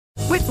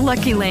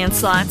Lucky Land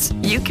Slots,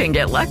 you can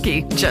get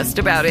lucky just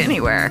about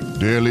anywhere.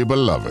 Dearly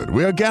beloved,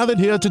 we are gathered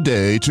here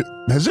today to...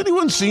 Has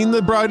anyone seen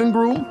the bride and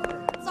groom?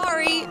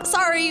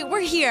 Sorry, we're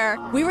here.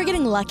 We were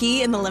getting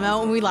lucky in the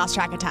limo and we lost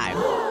track of time.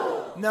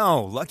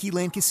 No, Lucky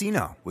Land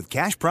Casino, with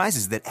cash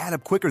prizes that add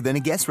up quicker than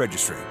a guest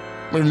registry.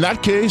 In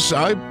that case,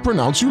 I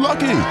pronounce you lucky.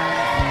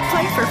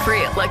 Play for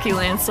free at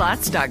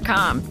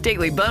LuckyLandSlots.com.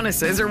 Daily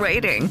bonuses are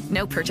waiting.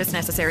 No purchase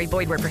necessary.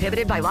 Void where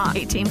prohibited by law.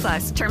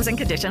 18+. Terms and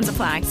conditions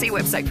apply. See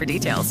website for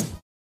details.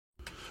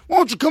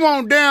 Won't you come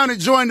on down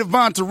and join the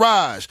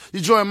Vontourage? You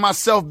join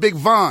myself, Big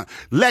Von,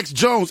 Lex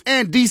Jones,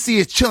 and DC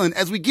is chilling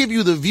as we give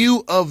you the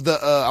view of the,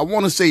 I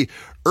want to say,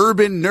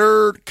 urban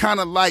nerd, kind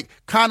of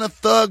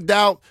thugged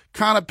out,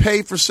 kind of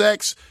paid for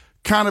sex,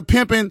 kind of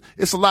pimping.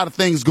 It's a lot of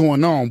things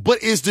going on, but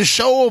it's the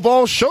show of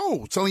all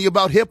shows, telling you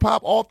about hip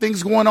hop, all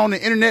things going on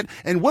the internet,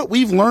 and what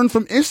we've learned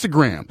from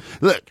Instagram.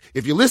 Look,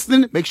 if you're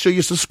listening, make sure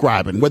you're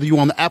subscribing, whether you're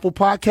on the Apple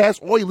Podcast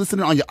or you're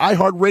listening on your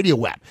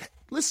iHeartRadio app.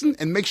 Listen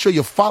and make sure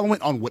you're following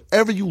on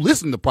whatever you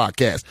listen to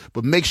podcasts,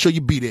 but make sure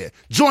you be there.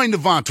 Join the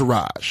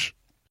Vontourage.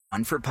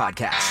 On for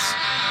podcasts.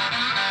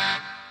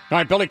 All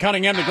right, Billy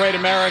Cunningham, the Great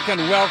American.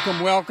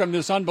 Welcome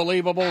this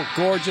unbelievable,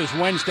 gorgeous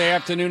Wednesday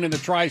afternoon in the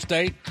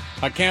tri-state.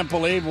 I can't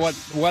believe what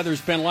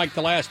weather's been like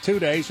the last 2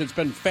 days. It's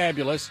been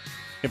fabulous.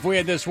 If we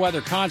had this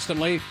weather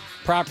constantly,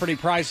 property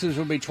prices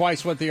would be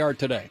twice what they are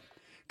today.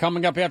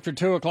 Coming up after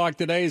 2 o'clock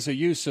today is a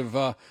use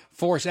of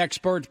force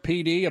expert,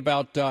 PD,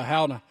 about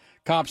how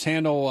cops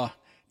handle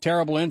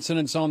terrible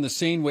incidents on the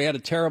scene. We had a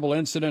terrible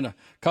incident a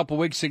couple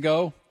weeks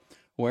ago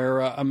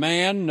where a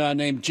man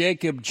named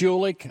Jacob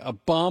Julich, a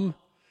bum,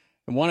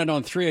 wanted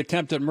on 3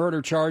 attempted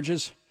murder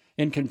charges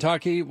in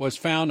Kentucky, was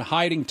found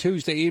hiding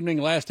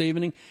last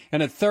evening,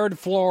 in a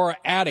third-floor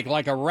attic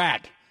like a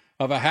rat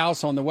of a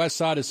house on the west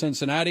side of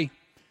Cincinnati.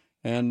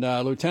 And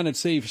Lieutenant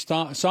Steve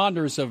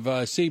Saunders of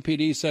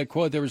CPD said,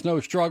 quote, there was no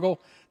struggle.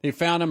 They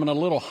found him in a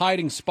little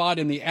hiding spot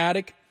in the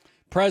attic.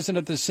 Present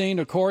at the scene,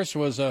 of course,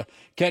 was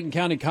Kenton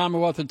County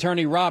Commonwealth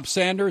Attorney Rob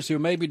Sanders, who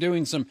may be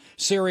doing some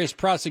serious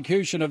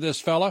prosecution of this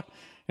fella.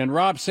 And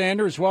Rob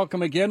Sanders,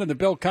 welcome again to the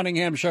Bill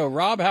Cunningham Show.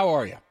 Rob, how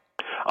are you?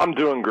 I'm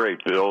doing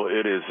great, Bill.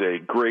 It is a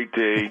great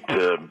day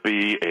to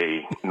be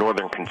a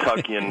Northern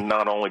Kentuckian,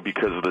 not only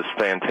because of this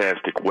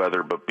fantastic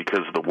weather, but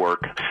because of the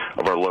work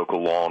of our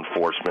local law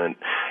enforcement.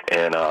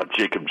 And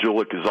Jacob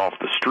Julich is off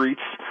the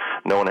streets.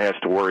 No one has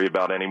to worry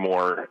about any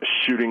more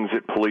shootings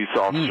at police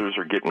officers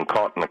or getting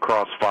caught in the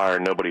crossfire.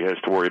 Nobody has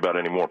to worry about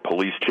any more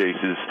police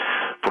chases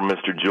for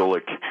Mr.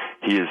 Julich.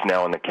 He is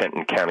now in the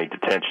Kenton County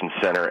Detention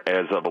Center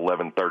as of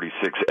 11:36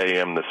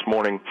 a.m. this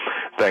morning,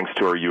 thanks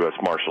to our U.S.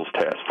 Marshals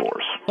Task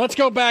Force. Let's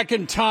go back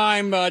in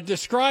time.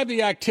 Describe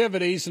the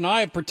activities, and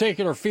I have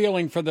particular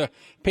feeling for the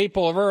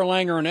people of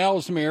Erlanger and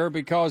Ellesmere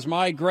because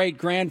my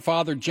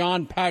great-grandfather,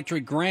 John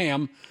Patrick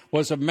Graham,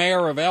 was a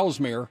mayor of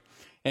Ellesmere.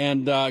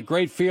 And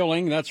great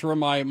feeling. That's where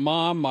my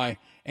mom, my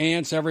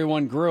aunts,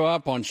 everyone grew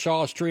up on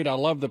Shaw Street. I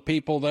love the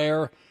people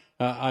there.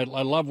 I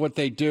love what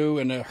they do,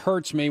 and it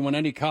hurts me when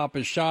any cop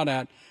is shot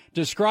at.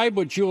 Describe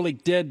what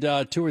Julich did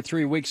 2 or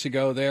 3 weeks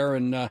ago there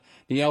in the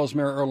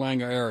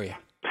Ellesmere-Erlanger area.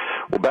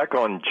 Well, back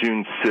on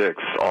June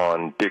 6th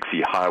on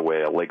Dixie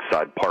Highway, a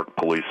Lakeside Park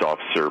police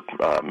officer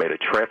made a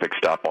traffic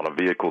stop on a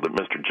vehicle that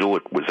Mr.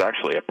 Julich was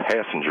actually a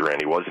passenger in.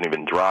 He wasn't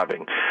even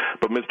driving.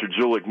 But Mr.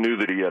 Julich knew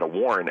that he had a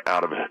warrant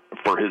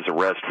for his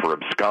arrest for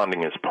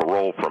absconding his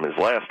parole from his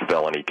last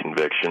felony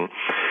conviction,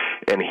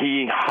 and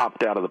he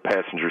hopped out of the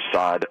passenger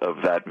side of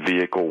that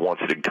vehicle once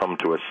it had come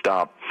to a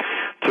stop,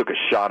 took a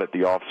shot at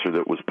the officer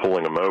that was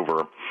pulling him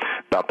over.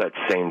 About that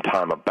same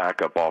time, a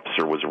backup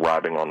officer was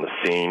arriving on the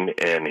scene,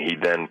 and he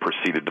then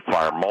proceeded to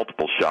fire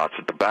multiple shots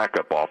at the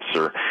backup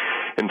officer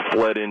and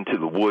fled into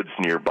the woods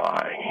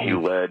nearby. He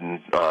led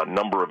a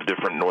number of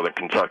different Northern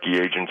Kentucky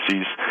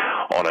agencies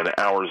on an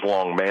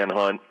hours-long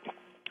manhunt,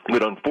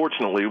 but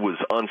unfortunately was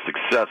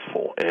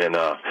unsuccessful. And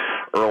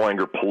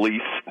Erlanger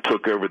police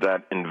took over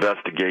that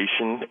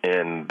investigation,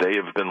 and they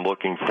have been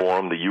looking for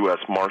him. The U.S.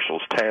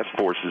 Marshals Task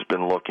Force has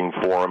been looking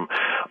for him.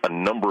 A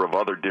number of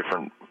other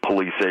different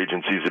police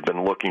agencies have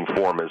been looking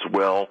for him as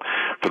well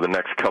for the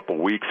next couple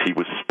weeks. He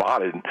was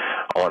spotted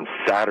on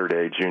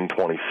Saturday, June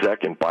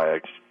 22nd, by a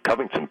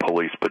Covington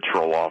Police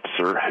Patrol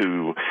officer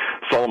who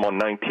saw him on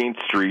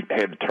 19th Street,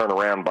 had to turn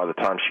around by the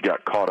time she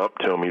got caught up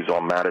to him. He's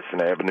on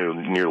Madison Avenue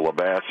near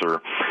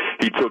Levasseur.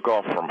 He took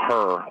off from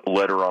her,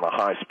 led her on a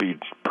high-speed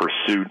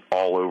pursuit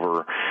all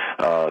over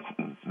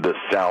the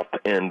south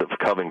end of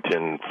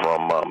Covington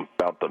from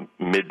about the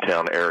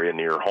Midtown area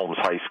near Holmes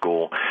High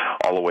School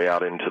all the way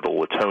out into the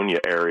Latonia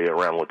area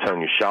around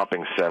Latonia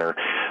Shopping Center.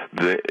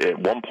 At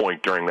one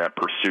point during that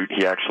pursuit,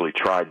 he actually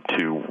tried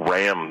to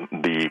ram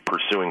the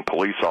pursuing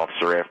police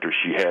officer after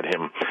she had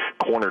him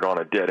cornered on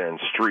a dead-end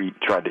street,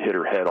 tried to hit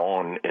her head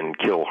on and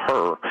kill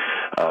her.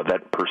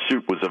 That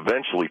pursuit was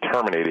eventually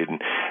terminated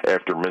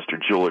after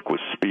Mr. Julich was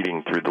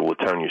speeding through the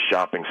Latonia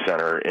Shopping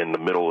Center in the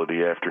middle of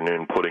the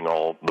afternoon, putting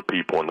all the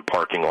people in the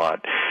parking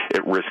lot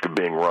at risk of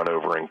being run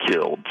over and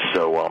killed.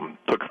 So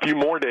took a few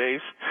more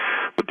days,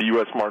 But the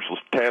U.S. Marshals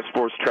Task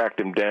Force tracked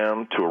him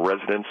down to a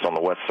residence on the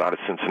west side of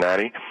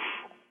Cincinnati.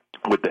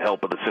 With the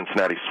help of the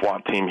Cincinnati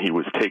SWAT team, he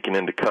was taken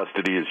into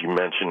custody, as you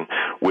mentioned,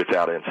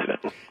 without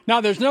incident.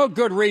 Now, there's no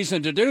good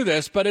reason to do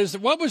this, but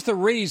what was the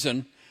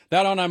reason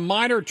that on a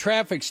minor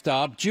traffic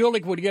stop,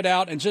 Julich would get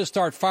out and just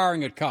start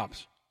firing at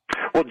cops?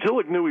 Well,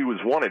 Julich knew he was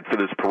wanted for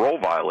this parole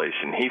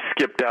violation. He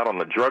skipped out on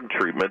the drug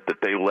treatment that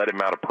they let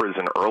him out of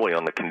prison early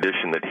on the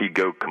condition that he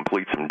go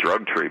complete some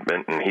drug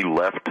treatment, and he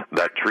left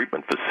that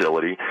treatment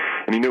facility,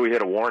 and he knew he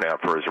had a warrant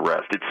out for his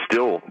arrest. It's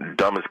still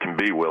dumb as can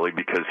be, Willie,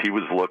 because he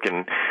was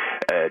looking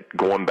at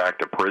going back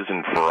to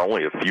prison for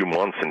only a few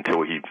months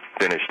until he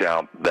finished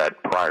out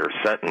that prior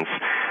sentence.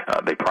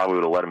 They probably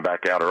would have let him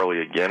back out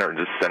early again or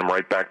just send him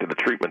right back to the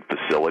treatment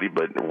facility,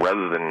 but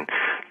rather than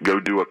go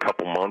do a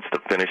couple months to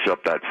finish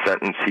up that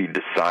sentence, he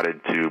decided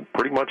to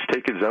pretty much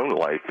take his own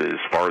life as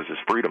far as his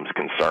freedom's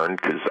concerned,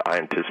 because I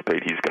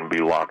anticipate he's going to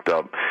be locked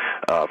up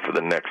for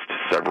the next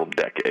several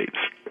decades.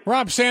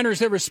 Rob Sanders,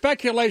 there was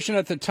speculation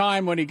at the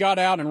time when he got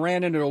out and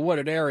ran into a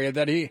wooded area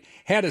that he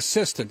had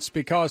assistance,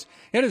 because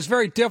it is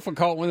very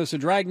difficult when there's a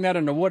dragnet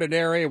in a wooded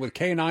area with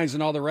canines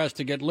and all the rest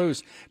to get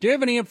loose. Do you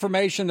have any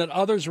information that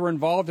others were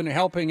involved in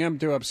helping him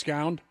to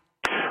abscond?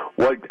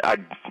 Well, I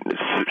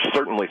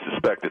certainly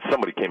suspect that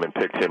somebody came and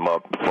picked him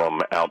up from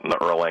out in the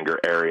Erlanger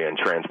area and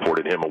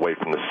transported him away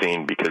from the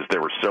scene, because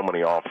there were so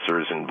many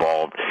officers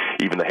involved.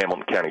 Even the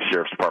Hamilton County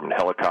Sheriff's Department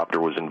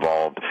helicopter was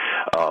involved.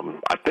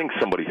 I think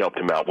somebody helped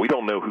him out. We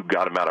don't know who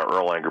got him out of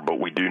Erlanger, but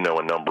we do know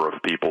a number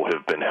of people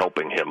have been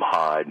helping him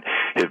hide,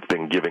 have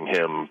been giving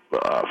him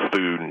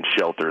food and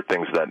shelter,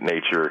 things of that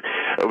nature.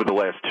 Over the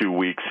last 2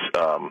 weeks,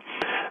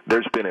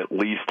 there's been at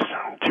least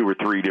 2 or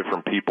 3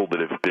 different people that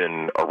have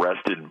been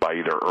arrested by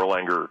either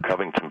Erlanger or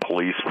Covington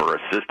police for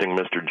assisting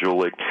Mr.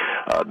 Julich.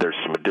 There's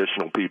some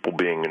additional people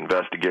being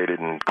investigated,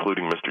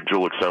 including Mr.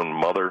 Julich's own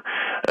mother,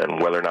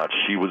 and whether or not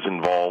she was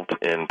involved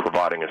in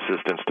providing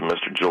assistance to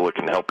Mr. Julich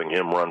and helping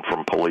him run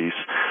from police.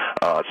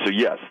 So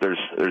yes,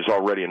 there's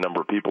already a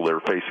number of people that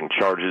are facing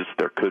charges.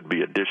 There could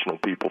be additional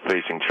people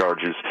facing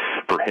charges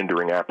for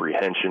hindering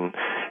apprehension,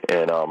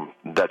 and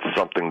that's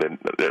something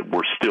that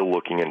we're still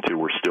looking into.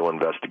 We're still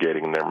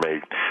investigating, and there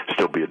may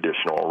still be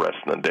additional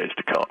arrests in the days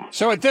to come.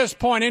 So at this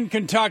point in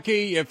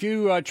Kentucky, if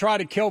you try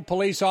to kill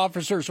police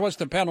officers, what's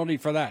the penalty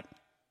for that?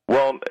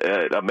 Well,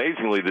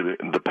 amazingly,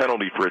 the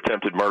penalty for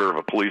attempted murder of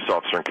a police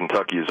officer in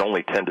Kentucky is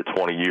only 10 to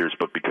 20 years,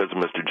 but because of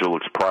Mr.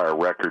 Julich's prior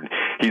record,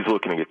 he's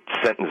looking at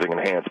sentencing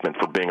enhancement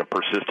for being a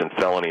persistent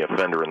felony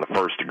offender in the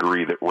first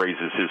degree that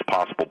raises his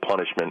possible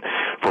punishment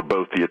for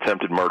both the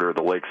attempted murder of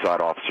the Lakeside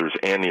officers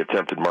and the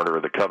attempted murder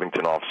of the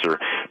Covington officer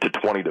to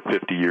 20 to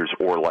 50 years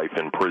or life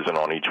in prison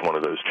on each one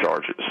of those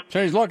charges.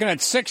 So he's looking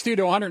at 60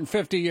 to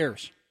 150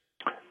 years.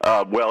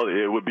 Well,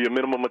 it would be a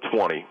minimum of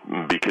 20,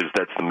 because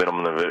that's the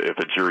minimum if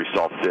a jury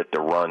saw fit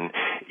to run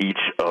each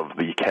of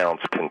the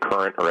counts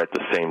concurrent or at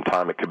the same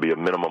time. It could be a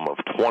minimum of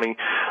 20,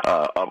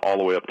 all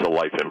the way up to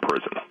life in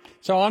prison.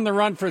 So on the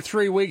run for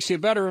 3 weeks, you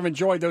better have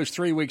enjoyed those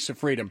 3 weeks of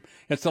freedom.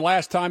 It's the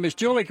last time. Is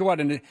Julich what?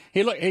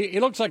 He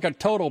looks like a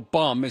total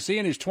bum. Is he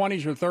in his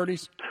 20s or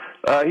 30s?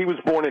 He was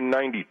born in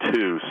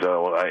 92,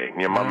 so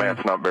my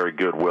math's not very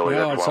good, Willie.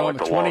 Well, that's why I went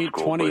to law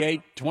school.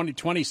 28,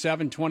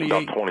 27, 28.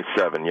 About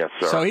 27, yes,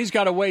 sir. So he's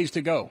got a ways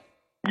to go.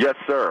 Yes,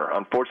 sir.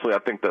 Unfortunately, I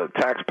think the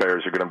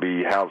taxpayers are going to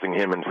be housing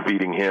him and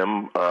feeding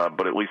him,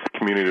 but at least the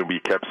community will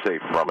be kept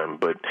safe from him.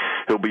 But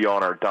he'll be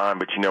on our dime.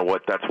 But you know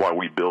what? That's why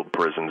we build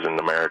prisons in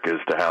America,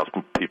 is to house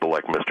people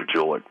like Mr.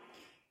 Julich.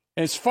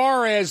 As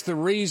far as the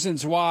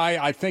reasons why,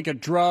 I think of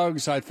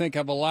drugs, I think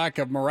of a lack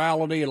of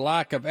morality, a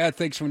lack of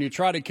ethics. When you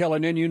try to kill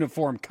an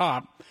in-uniform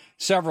cop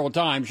several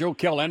times, you'll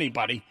kill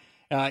anybody.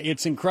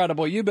 It's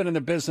incredible. You've been in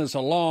the business a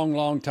long,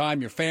 long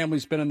time. Your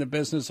family's been in the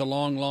business a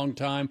long, long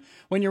time.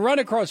 When you run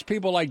across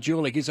people like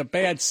Julich, he's a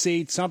bad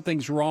seed,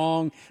 something's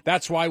wrong.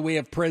 That's why we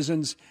have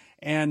prisons.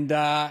 And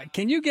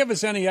can you give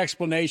us any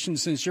explanation,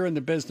 since you're in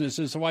the business,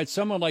 as to why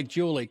someone like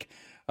Julich,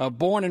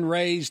 born and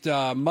raised,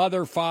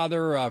 mother,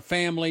 father,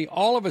 family,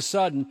 all of a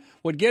sudden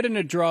would get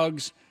into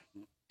drugs,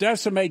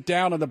 decimate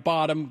down to the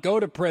bottom, go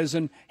to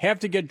prison, have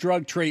to get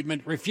drug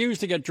treatment, refuse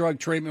to get drug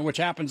treatment, which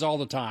happens all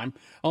the time.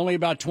 Only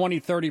about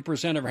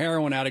 20-30% of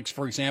heroin addicts,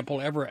 for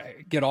example, ever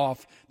get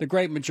off. The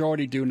great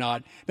majority do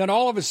not. Then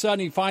all of a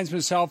sudden he finds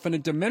himself in a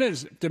de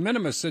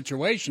minimis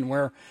situation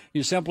where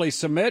you simply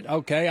submit,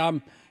 okay,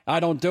 I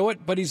don't do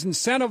it, but he's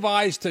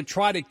incentivized to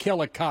try to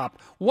kill a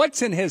cop.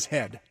 What's in his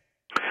head?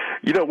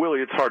 You know, Willie,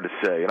 it's hard to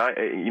say.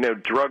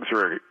 And drugs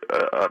are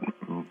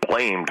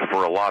blamed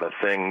for a lot of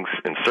things,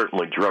 and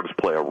certainly drugs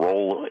play a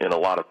role in a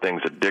lot of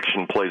things.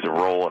 Addiction plays a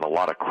role in a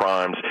lot of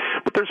crimes.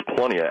 But there's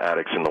plenty of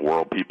addicts in the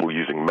world, people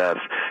using meth,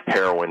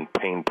 heroin,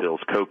 pain pills,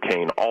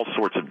 cocaine, all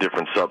sorts of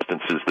different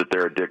substances that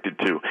they're addicted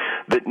to,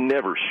 that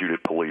never shoot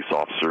at police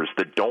officers,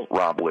 that don't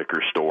rob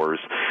liquor stores,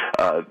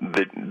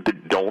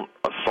 that don't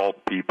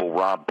assault people,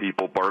 rob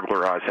people,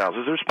 burglarize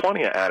houses. There's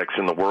plenty of addicts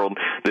in the world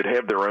that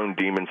have their own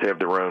demons, have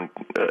their own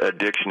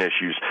addiction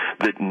issues,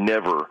 that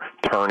never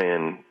turn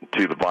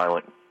into the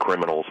violent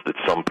criminals that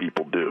some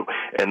people do.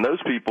 And those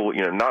people,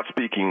 not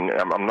speaking,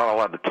 I'm not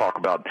allowed to talk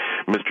about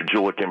Mr.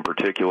 Julich in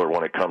particular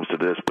when it comes to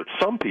this, but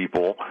some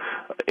people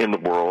in the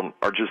world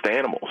are just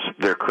animals.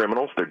 They're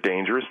criminals, they're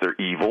dangerous, they're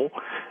evil,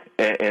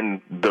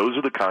 and those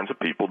are the kinds of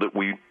people that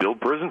we build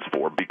prisons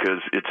for,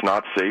 because it's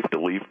not safe to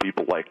leave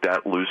people like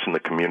that loose in the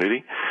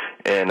community.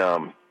 And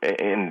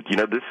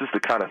this is the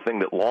kind of thing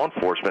that law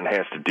enforcement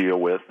has to deal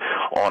with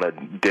on a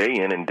day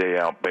in and day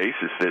out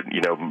basis, that,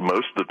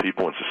 most of the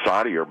people in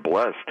society are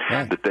blessed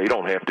that they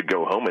don't have to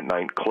go home at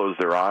night, close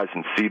their eyes,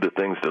 and see the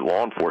things that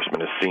law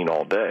enforcement has seen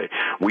all day.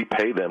 We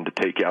pay them to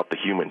take out the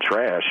human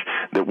trash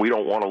that we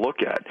don't want to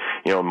look at.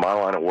 In my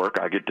line of work,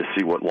 I get to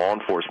see what law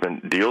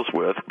enforcement deals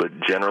with, but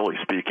generally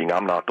speaking,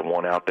 I'm not the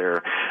one out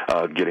there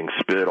getting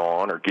spit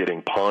on or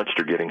getting punched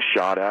or getting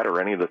shot at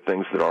or any of the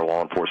things that our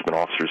law enforcement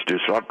officers do.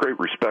 So I have great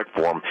respect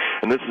for them.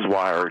 And this is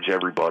why I urge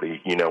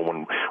everybody,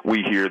 when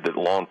we hear that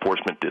law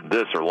enforcement did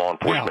this or law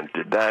enforcement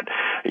did that,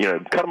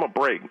 cut them a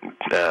break.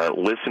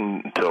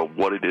 Listen to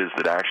what it is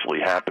that actually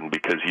happened,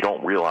 because you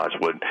don't realize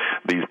what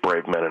these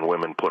brave men and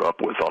women put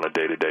up with on a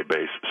day-to-day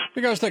basis.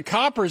 Because the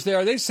coppers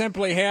there, they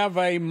simply have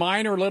a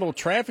minor little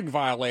traffic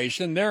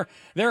violation. Their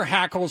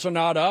hackles are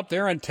not up.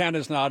 Their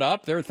antenna's not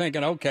up. They're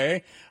thinking,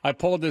 okay, I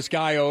pulled this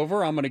guy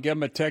over. I'm going to give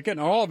him a ticket. And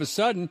all of a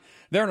sudden,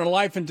 they're in a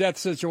life-and-death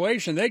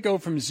situation. They go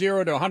from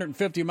 0 to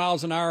 150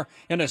 miles an hour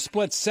in a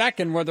split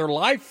second, where their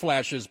life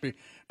flashes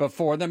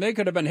before them. They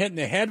could have been hit in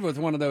the head with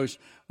one of those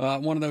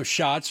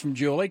shots from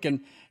Julich.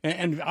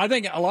 And I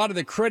think a lot of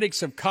the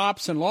critics of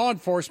cops and law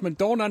enforcement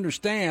don't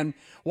understand,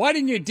 why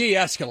didn't you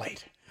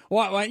de-escalate?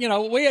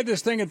 Well, we had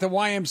this thing at the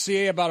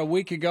YMCA about a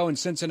week ago in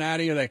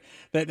Cincinnati.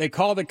 They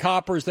call the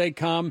coppers, they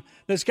come.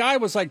 This guy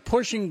was like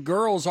pushing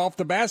girls off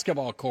the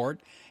basketball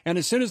court, and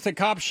as soon as the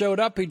cops showed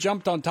up, he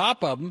jumped on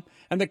top of them.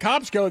 And the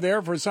cops go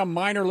there for some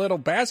minor little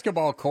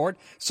basketball court.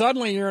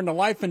 Suddenly you're in a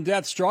life and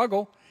death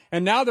struggle,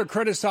 and now they're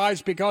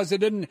criticized because they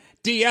didn't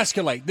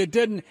de-escalate. They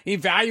didn't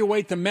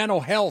evaluate the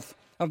mental health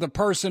of the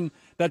person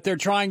that they're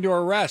trying to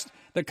arrest.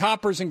 The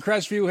coppers in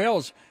Crestview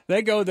Hills,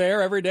 they go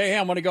there every day. Hey,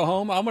 I'm going to go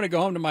home. I'm going to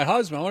go home to my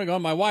husband. I want to go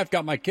home to my wife,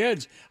 got my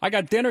kids. I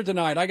got dinner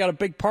tonight. I got a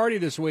big party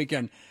this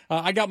weekend.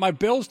 I got my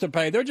bills to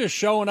pay. They're just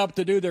showing up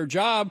to do their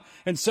job,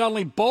 and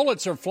suddenly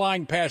bullets are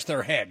flying past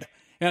their head.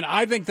 And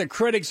I think the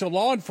critics of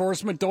law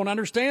enforcement don't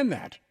understand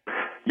that.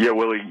 Yeah,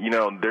 Willie,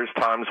 there's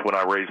times when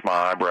I raise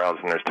my eyebrows,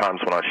 and there's times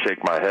when I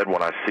shake my head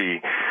when I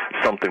see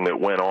something that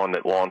went on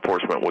that law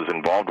enforcement was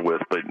involved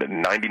with. But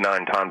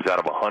 99 times out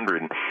of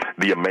 100,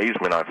 the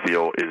amazement I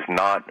feel is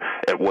not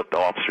at what the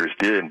officers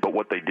did, but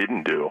what they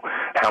didn't do.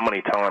 How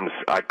many times,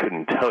 I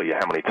couldn't tell you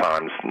how many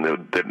times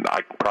that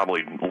I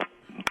probably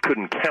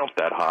couldn't count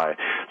that high,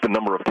 the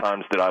number of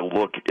times that I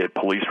look at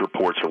police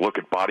reports or look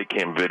at body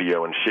cam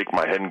video and shake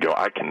my head and go,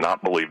 I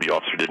cannot believe the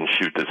officer didn't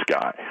shoot this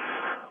guy.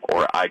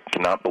 Or I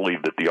cannot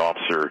believe that the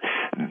officer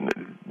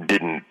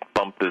didn't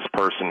bump this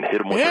person,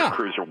 hit him with their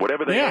cruiser,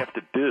 whatever they have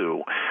to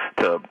do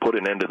to put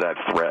an end to that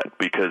threat,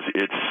 because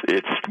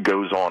it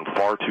goes on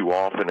far too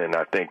often, and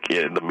I think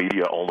the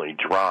media only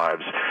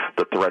drives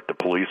the threat to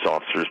police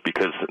officers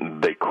because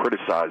they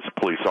criticize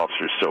police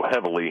officers so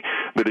heavily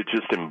that it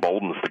just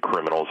emboldens the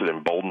criminals. It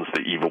emboldens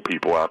the evil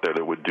people out there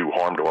that would do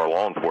harm to our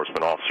law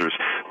enforcement officers.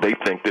 They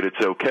think that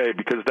it's okay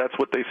because that's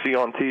what they see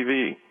on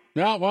TV.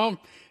 Yeah, well,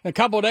 a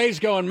couple of days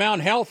ago in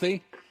Mount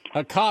Healthy,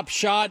 a cop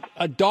shot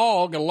a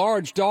dog, a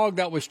large dog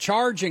that was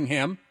charging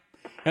him,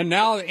 and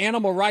now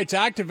animal rights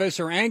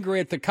activists are angry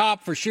at the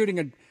cop for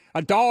shooting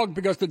a dog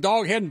because the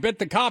dog hadn't bit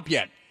the cop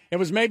yet. It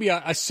was maybe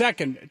a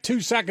second,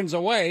 2 seconds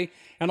away,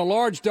 and a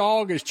large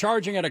dog is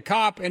charging at a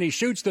cop, and he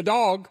shoots the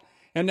dog,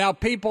 and now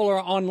people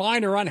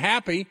online are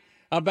unhappy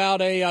about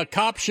a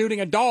cop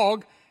shooting a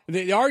dog.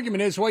 The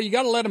argument is, well, you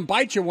got to let him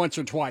bite you once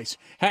or twice.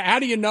 How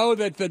do you know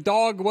that the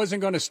dog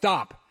wasn't going to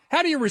stop?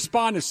 How do you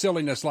respond to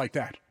silliness like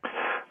that?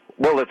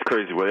 Well, that's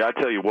crazy, Willie. I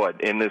tell you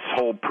what, in this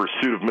whole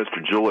pursuit of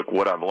Mr. Julich,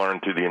 what I've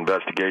learned through the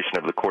investigation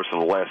over the course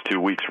of the last 2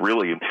 weeks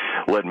really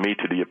led me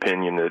to the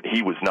opinion that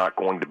he was not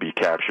going to be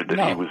captured,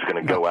 that he was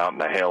going to go out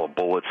in a hail of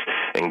bullets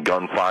and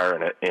gunfire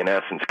and, in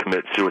essence,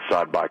 commit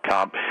suicide by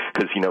cop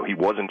because, he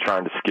wasn't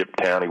trying to skip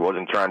town. He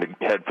wasn't trying to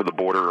head for the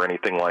border or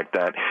anything like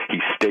that. He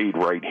stayed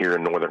right here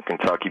in northern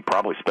Kentucky,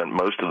 probably spent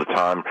most of the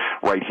time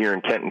right here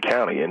in Kenton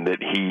County, and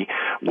that he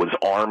was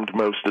armed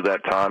most of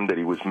that time, that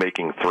he was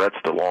making threats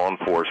to law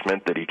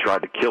enforcement, that he tried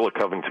to kill a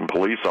Covington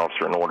police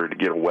officer in order to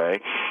get away,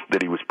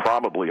 that he was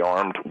probably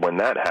armed when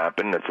that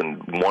happened. It's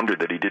a wonder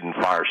that he didn't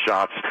fire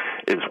shots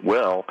as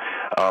well.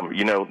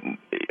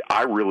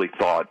 I really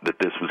thought that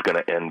this was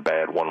going to end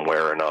bad one way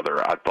or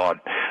another. I thought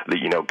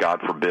that,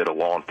 God forbid, a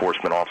law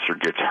enforcement officer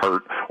gets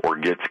hurt or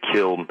gets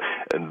killed,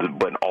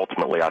 but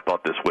ultimately I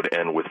thought this would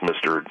end with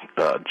Mr.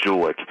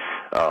 Julich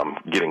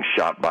getting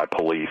shot by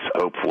police,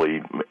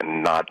 hopefully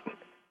not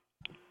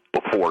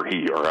before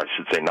or I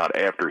should say not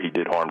after he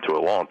did harm to a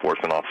law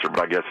enforcement officer.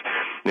 But I guess,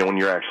 when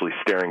you're actually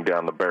staring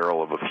down the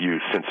barrel of a few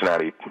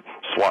Cincinnati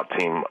SWAT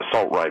team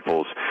assault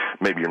rifles,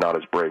 maybe you're not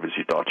as brave as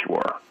you thought you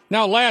were.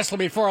 Now, lastly,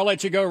 before I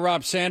let you go,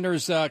 Rob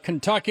Sanders,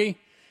 Kentucky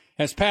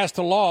has passed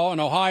a law, and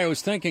Ohio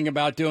is thinking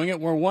about doing it,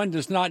 where one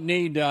does not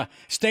need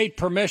state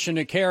permission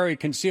to carry a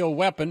concealed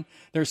weapon.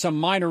 There's some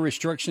minor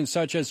restrictions,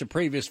 such as a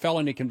previous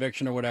felony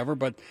conviction or whatever,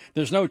 but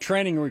there's no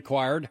training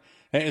required.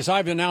 As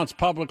I've announced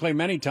publicly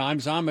many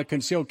times, I'm a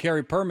concealed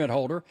carry permit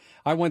holder.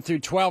 I went through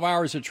 12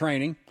 hours of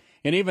training,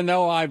 and even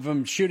though I've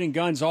been shooting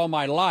guns all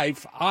my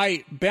life,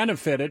 I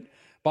benefited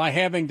by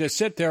having to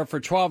sit there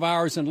for 12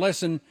 hours and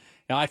listen.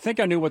 Now, I think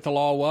I knew what the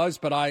law was,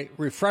 but I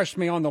refreshed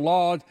me on the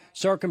law,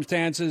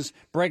 circumstances,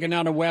 breaking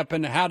down a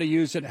weapon, how to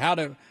use it, how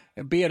to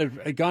be at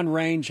a gun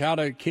range, how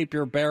to keep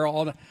your barrel.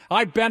 All that.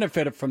 I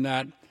benefited from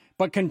that.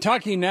 But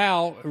Kentucky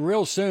now,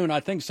 real soon,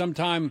 I think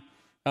sometime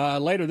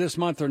later this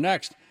month or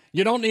next,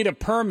 you don't need a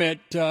permit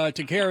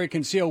to carry a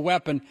concealed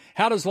weapon.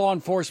 How does law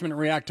enforcement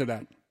react to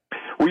that?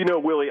 Well, you know,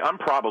 Willie, I'm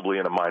probably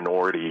in a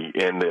minority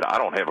in that I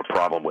don't have a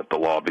problem with the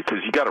law, because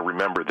you got to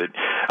remember that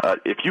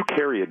if you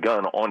carry a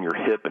gun on your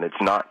hip and it's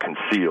not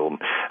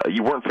concealed,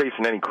 you weren't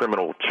facing any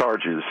criminal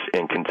charges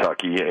in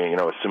Kentucky, you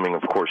know, assuming,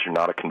 of course, you're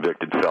not a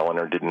convicted felon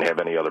or didn't have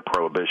any other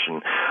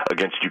prohibition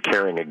against you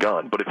carrying a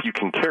gun. But if you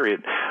can carry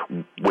it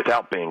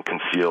without being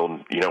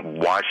concealed, you know,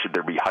 why should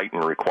there be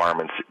heightened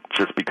requirements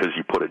just because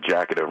you put a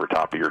jacket over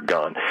top of your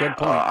gun? Good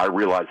point. I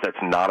realize that's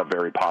not a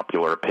very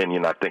popular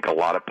opinion. I think a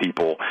lot of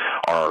people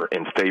are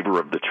in favor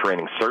of the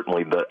training.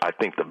 Certainly, I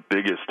think the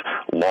biggest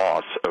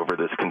loss over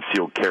this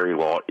concealed carry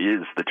law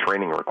is the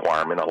training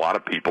requirement. A lot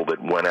of people that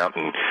went out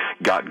and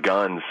got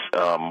guns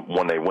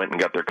when they went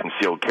and got their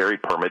concealed carry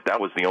permit,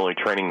 that was the only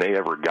training they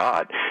ever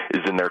got,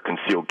 is in their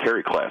concealed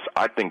carry class.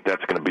 I think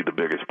that's going to be the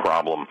biggest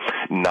problem,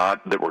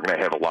 not that we're going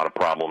to have a lot of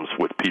problems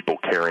with people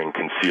carrying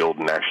concealed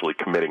and actually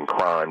committing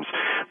crimes,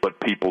 but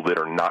people that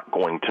are not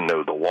going to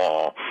know the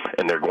law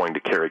and they're going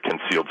to carry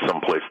concealed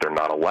someplace they're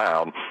not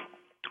allowed,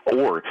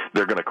 or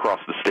they're going to cross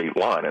the state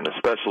line. And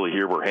especially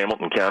here where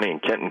Hamilton County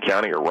and Kenton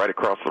County are right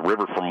across the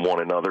river from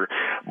one another,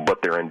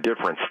 but they're in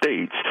different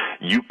states,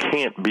 you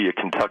can't be a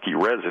Kentucky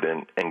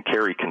resident and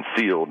carry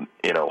concealed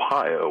in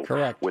Ohio.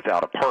 Correct.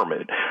 Without a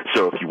permit.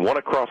 So if you want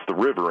to cross the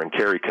river and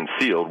carry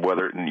concealed,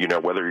 whether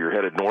you're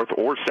headed north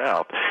or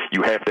south,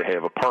 you have to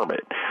have a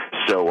permit.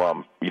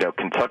 So,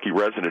 Kentucky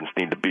residents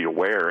need to be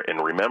aware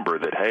and remember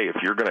that, hey, if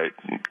you're going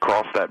to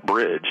cross that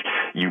bridge,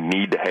 you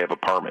need to have a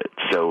permit.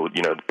 So,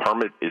 the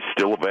permit is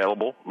still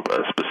available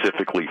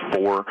specifically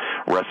for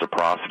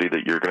reciprocity,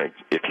 that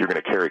if you're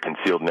going to carry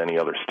concealed in any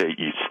other state,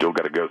 you still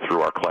got to go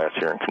through our class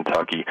here in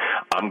Kentucky.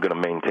 I'm going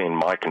to maintain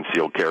my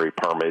concealed carry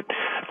permit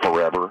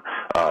forever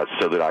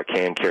so that I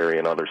can carry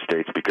in other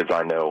states, because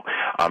I know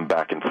I'm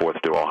back and forth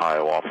to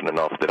Ohio often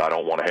enough that I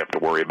don't want to have to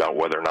worry about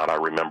whether or not I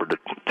remember to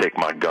take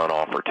my gun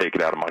off or take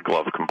it out of my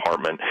glove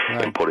compartment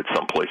and put it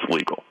someplace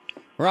legal.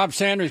 Rob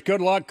Sanders, good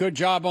luck. Good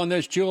job on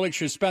this. Julich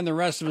should spend the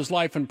rest of his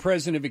life in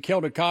prison. If he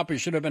killed a cop, he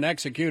should have been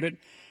executed.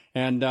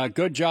 And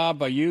good job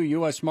by you,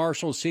 U.S.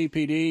 Marshal,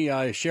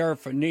 CPD,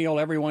 Sheriff Neal.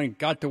 Everyone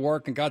got to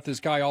work and got this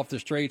guy off the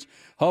streets.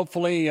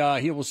 Hopefully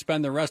he will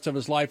spend the rest of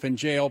his life in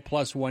jail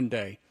plus 1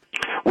 day.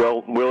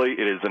 Well, Willie,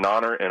 it is an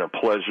honor and a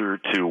pleasure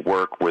to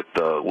work with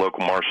the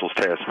local Marshals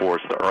Task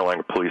Force, the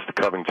Erlanger Police, the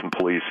Covington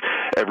Police,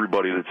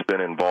 everybody that's been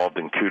involved,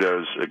 and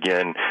kudos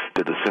again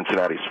to the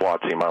Cincinnati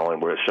SWAT team. I only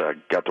wish I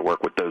got to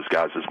work with those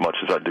guys as much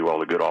as I do all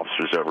the good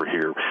officers over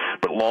here.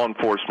 But law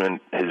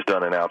enforcement has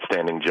done an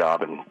outstanding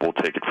job, and we'll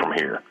take it from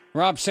here.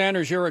 Rob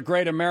Sanders, you're a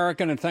great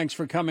American, and thanks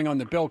for coming on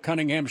the Bill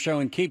Cunningham Show,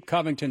 and keep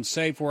Covington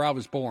safe, where I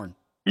was born.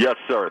 Yes,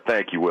 sir.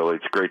 Thank you, Willie.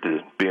 It's great to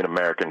be an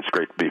American. It's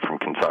great to be from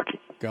Kentucky.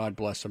 God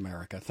bless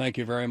America. Thank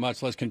you very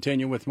much. Let's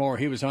continue with more.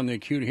 He was on the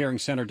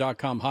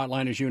AcuteHearingCenter.com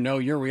hotline. As you know,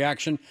 your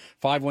reaction,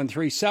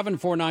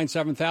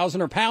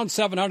 513-749-7000 or pound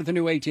 700, the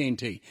new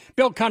AT&T.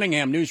 Bill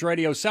Cunningham, News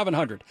Radio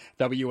 700,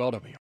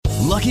 WLW.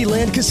 Lucky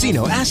Land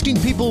Casino,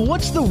 asking people,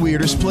 what's the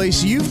weirdest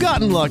place you've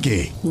gotten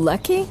lucky?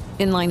 Lucky?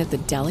 In line at the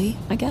deli,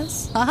 I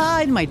guess?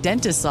 Aha, in my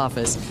dentist's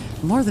office.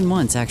 More than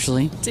once,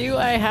 actually. Do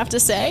I have to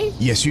say?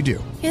 Yes, you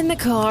do. In the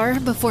car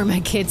before my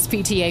kids'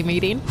 PTA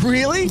meeting.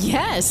 Really?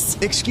 Yes.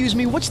 Excuse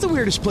me, what's the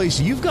weirdest place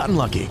you've gotten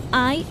lucky?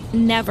 I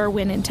never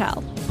win and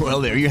tell.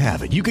 Well, there you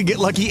have it. You can get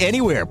lucky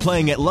anywhere,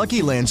 playing at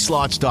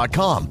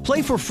LuckyLandSlots.com.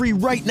 Play for free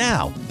right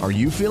now. Are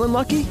you feeling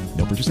lucky?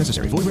 No purchase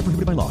necessary. Void where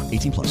prohibited by law.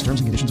 18+.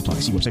 Terms and conditions apply.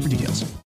 See website for details.